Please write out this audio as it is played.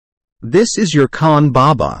This is your Khan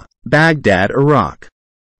Baba, Baghdad, Iraq.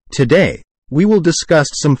 Today, we will discuss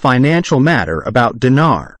some financial matter about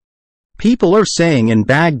dinar. People are saying in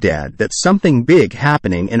Baghdad that something big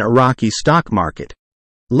happening in Iraqi stock market.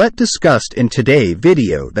 Let's discuss in today's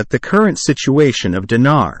video that the current situation of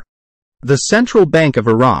dinar. The Central Bank of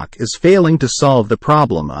Iraq is failing to solve the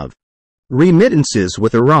problem of remittances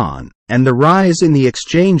with Iran, and the rise in the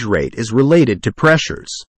exchange rate is related to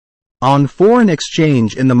pressures on foreign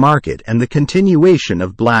exchange in the market and the continuation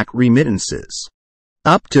of black remittances.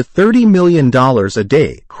 Up to $30 million a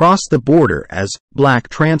day cross the border as black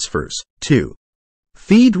transfers to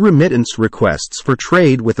feed remittance requests for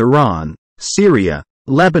trade with Iran, Syria,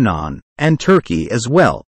 Lebanon, and Turkey as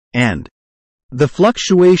well, and the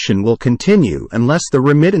fluctuation will continue unless the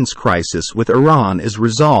remittance crisis with Iran is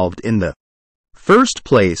resolved in the first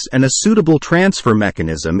place and a suitable transfer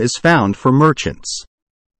mechanism is found for merchants,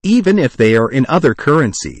 even if they are in other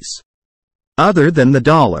currencies other than the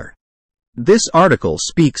dollar. This article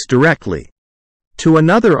speaks directly to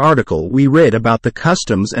another article we read about the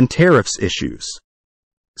customs and tariffs issues.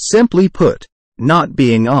 Simply put, not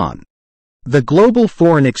being on the global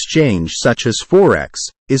foreign exchange such as Forex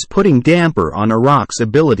is putting damper on Iraq's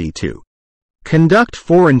ability to conduct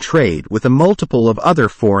foreign trade with a multiple of other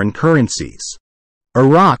foreign currencies.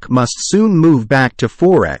 Iraq must soon move back to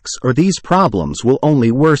Forex or these problems will only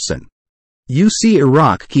worsen. You see,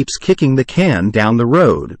 Iraq keeps kicking the can down the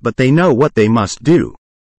road, but they know what they must do.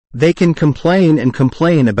 They can complain and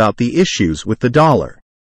complain about the issues with the dollar.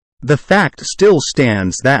 The fact still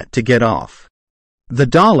stands that to get off the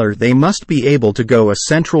dollar they must be able to go a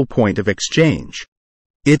central point of exchange.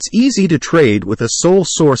 It's easy to trade with a sole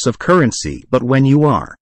source of currency, but when you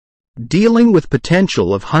are dealing with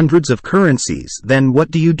potential of hundreds of currencies, then what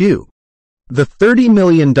do? The $30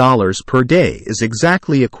 million per day is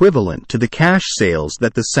exactly equivalent to the cash sales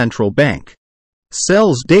that the central bank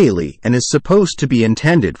sells daily and is supposed to be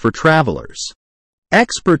intended for travelers.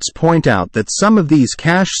 Experts point out that some of these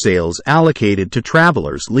cash sales allocated to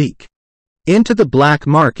travelers leak into the black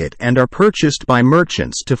market and are purchased by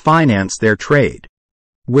merchants to finance their trade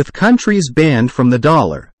with countries banned from the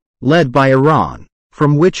dollar, led by Iran,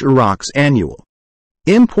 from which Iraq's annual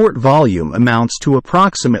import volume amounts to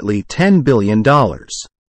approximately $10 billion.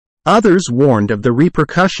 Others warned of the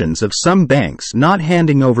repercussions of some banks not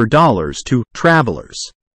handing over dollars to travelers,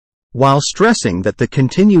 while stressing that the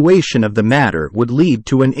continuation of the matter would lead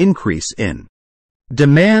to an increase in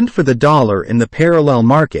demand for the dollar in the parallel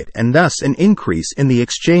market and thus an increase in the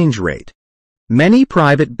exchange rate. Many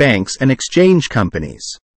private banks and exchange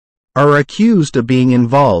companies are accused of being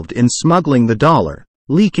involved in smuggling the dollar,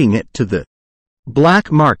 leaking it to the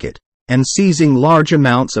black market, and seizing large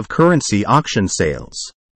amounts of currency auction sales.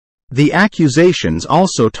 The accusations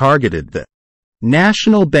also targeted the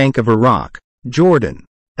National Bank of Iraq, Jordan,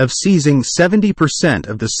 of seizing 70%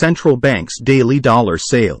 of the central bank's daily dollar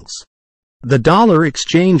sales. The dollar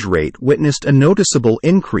exchange rate witnessed a noticeable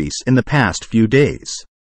increase in the past few days,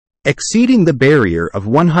 exceeding the barrier of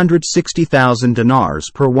 160,000 dinars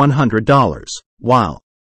per $100, while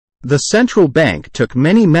the central bank took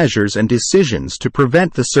many measures and decisions to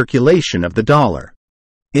prevent the circulation of the dollar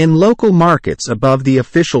in local markets above the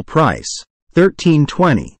official price,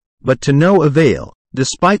 $13.20, but to no avail,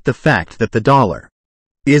 despite the fact that the dollar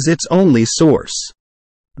is its only source.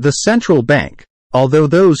 The central bank, although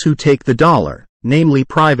those who take the dollar, namely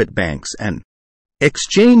private banks and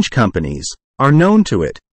exchange companies, are known to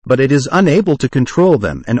it, but it is unable to control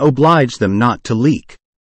them and oblige them not to leak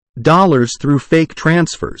dollars through fake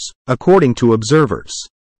transfers, according to observers.